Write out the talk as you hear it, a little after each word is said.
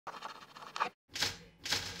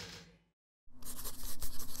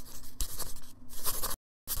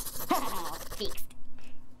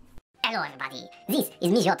Hello everybody, this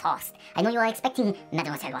is Monsieur Toast. I know you are expecting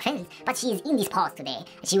Mademoiselle Waffles, but she is indisposed today.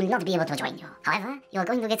 She will not be able to join you. However, you are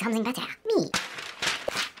going to get something better. Me.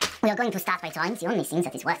 We are going to start by drawing the only thing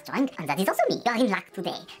that is worth drawing, and that is also me. You are in luck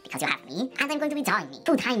today, because you have me, and I'm going to be drawing me.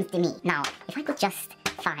 2 times the me. Now, if I could just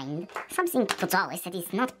find something to draw with that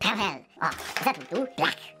is not purple. Oh, that will do.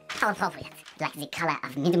 Black. How appropriate. Like the color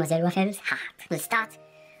of Mademoiselle Waffles' heart. We'll start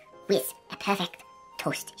with a perfect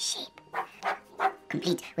toast shape.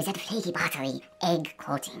 Complete with that flaky, buttery egg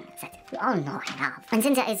coating that we all know and love. And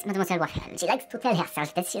then there is Mademoiselle Waffles. She likes to tell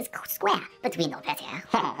herself that she is square, but we know better.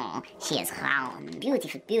 She is round,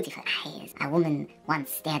 beautiful, beautiful eyes. A woman once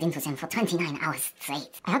stared into them for 29 hours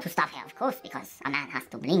straight. I had to stop her, of course, because a man has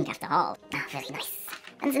to blink after all. Ah, very nice.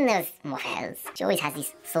 And then there's Waffles. She always has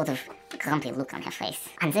this sort of grumpy look on her face.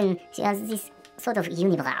 And then she has this sort of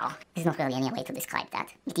unibrow. There's not really any way to describe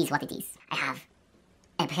that. It is what it is. I have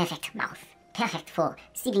a perfect mouth. Perfect for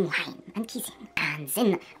sipping wine and kissing. And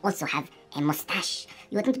then also have a mustache.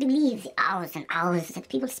 You wouldn't believe the hours and hours that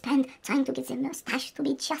people spend trying to get their mustache to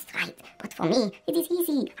be just right. But for me, it is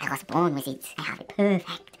easy. I was born with it. I have a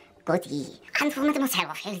perfect goatee. And for Mademoiselle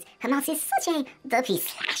Waffles, her mouth is such a derpy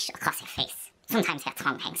slash across her face. Sometimes her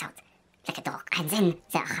tongue hangs out like a dog. And then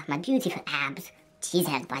there are my beautiful abs,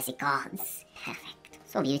 chiseled by the gods. Perfect.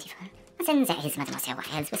 So beautiful. And then there is Mademoiselle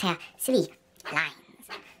Waffles with her silly lines.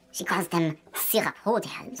 She calls them syrup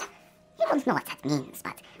holders. You don't know what that means,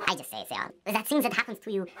 but I just say they are that thing that happens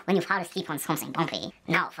to you when you fall asleep on something bumpy.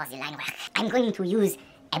 Now for the line work. I'm going to use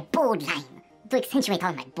a bold line to accentuate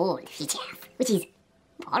all my bold features, which is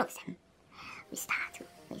all of them. We start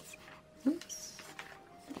with oops,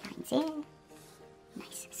 the line there.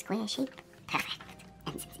 Nice square shape. Perfect.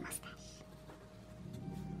 And then the mustache.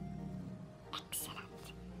 Excellent.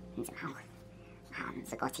 And the mouth. And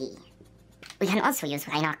the goatee. We can also use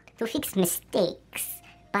Reinhardt to fix mistakes,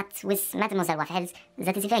 but with Mademoiselle Waffles,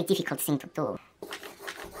 that is a very difficult thing to do.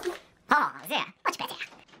 Oh, there, much better.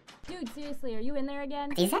 Dude, seriously, are you in there again?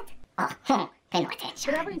 What is that? Oh, pay no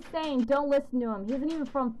attention. Whatever he's saying, don't listen to him. He isn't even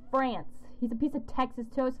from France. He's a piece of Texas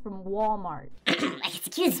toast from Walmart.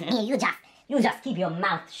 Excuse me, you just keep your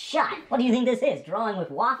mouth shut. What do you think this is, Drawing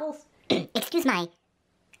with Waffles? Excuse my,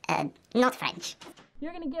 not French.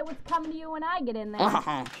 You're gonna get what's coming to you when I get in there.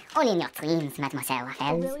 Oh, only in your dreams, Mademoiselle Oh,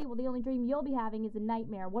 Waffles. really? Well, the only dream you'll be having is a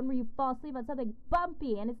nightmare. One where you fall asleep on something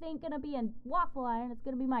bumpy, and it ain't gonna be a waffle iron, it's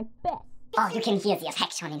gonna be my fist. Oh, you can hear the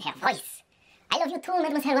affection in her voice. I love you too,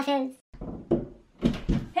 Mademoiselle Waffles.